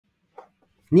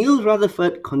Neil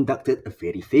Rutherford conducted a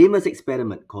very famous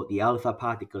experiment called the alpha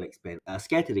particle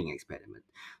scattering experiment.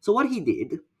 So what he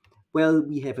did, well,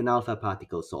 we have an alpha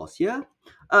particle source here,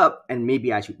 and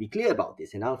maybe I should be clear about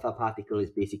this. An alpha particle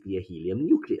is basically a helium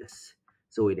nucleus.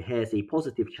 So it has a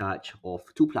positive charge of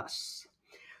 2 plus.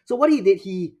 So what he did,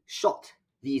 he shot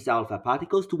these alpha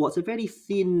particles towards a very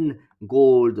thin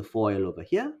gold foil over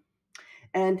here,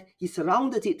 and he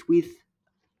surrounded it with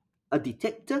a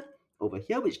detector over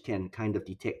here, which can kind of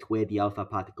detect where the alpha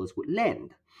particles would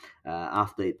land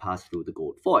after it passed through the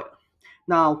gold foil.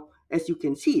 Now, as you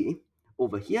can see,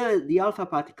 over here, the alpha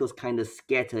particles kind of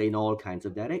scatter in all kinds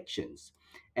of directions.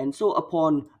 And so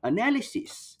upon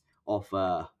analysis of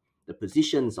the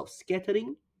positions of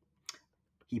scattering,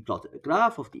 he plotted a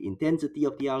graph of the intensity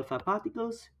of the alpha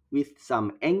particles with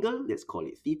some angle, let's call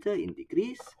it theta in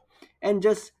degrees. And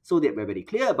just so that we're very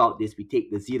clear about this, we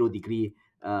take the 0 degree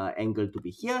angle to be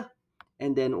here,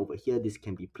 and then over here this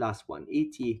can be plus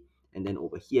 180, and then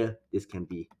over here this can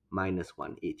be minus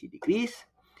 180 degrees.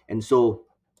 And so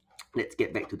let's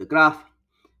get back to the graph.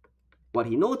 What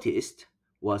he noticed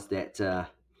was that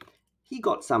he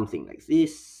got something like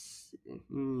this. Let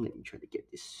me try to get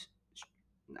this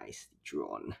nicely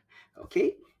drawn.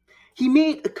 Okay, he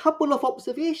made a couple of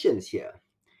observations here.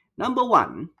 Number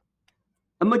one,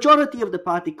 a majority of the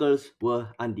particles were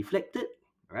undeflected,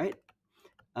 right?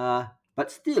 But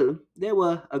still, there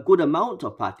were a good amount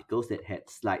of particles that had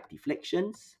slight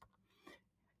deflections,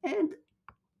 and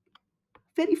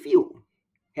very few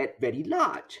had very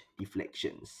large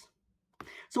deflections.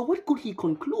 So what could he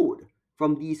conclude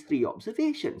from these three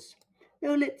observations?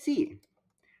 Well, let's see.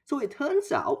 So it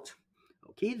turns out,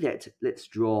 okay, that let's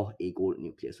draw a gold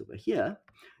nucleus over here.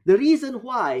 The reason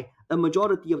why a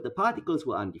majority of the particles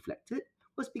were undeflected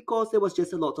was because there was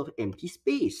just a lot of empty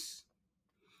space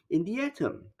in the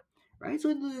atom, right?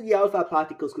 So the alpha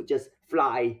particles could just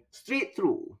fly straight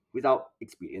through without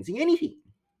experiencing anything.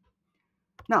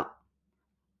 Now,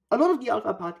 a lot of the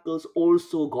alpha particles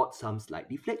also got some slight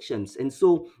deflections, and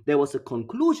so there was a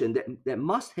conclusion that there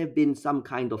must have been some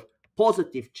kind of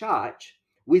positive charge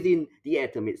within the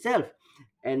atom itself.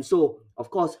 And so, of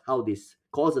course, how this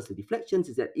causes the deflections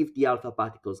is that if the alpha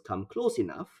particles come close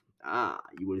enough,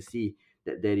 you will see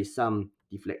that there is some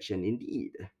deflection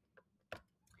indeed.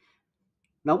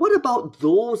 Now, what about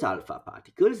those alpha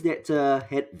particles that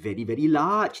had very, very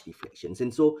large deflections?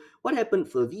 And so what happened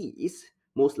for these?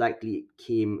 Most likely it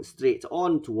came straight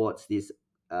on towards this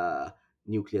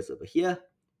nucleus over here,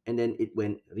 and then it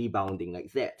went rebounding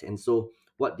like that. And so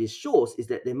what this shows is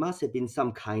that there must have been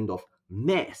some kind of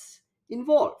mass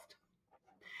involved.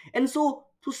 And so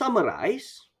to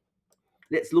summarize,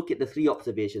 let's look at the three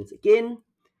observations again.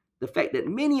 The fact that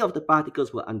many of the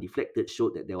particles were undeflected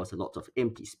showed that there was a lot of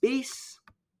empty space.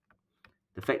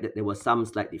 The fact that there was some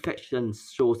slight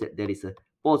deflections shows that there is a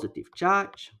positive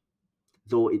charge,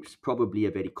 though it's probably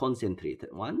a very concentrated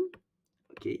one.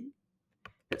 Okay,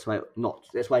 that's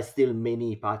why still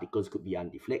many particles could be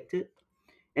undeflected.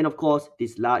 And of course,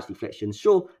 these large deflections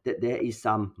show that there is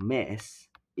some mass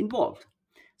involved.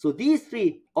 So these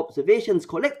three observations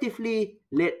collectively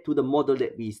led to the model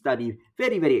that we study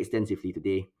very, very extensively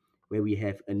today, where we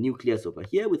have a nucleus over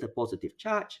here with a positive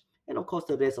charge, and of course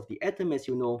the rest of the atom, as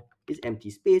you know, is empty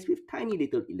space with tiny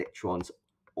little electrons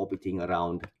orbiting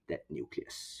around that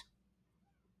nucleus.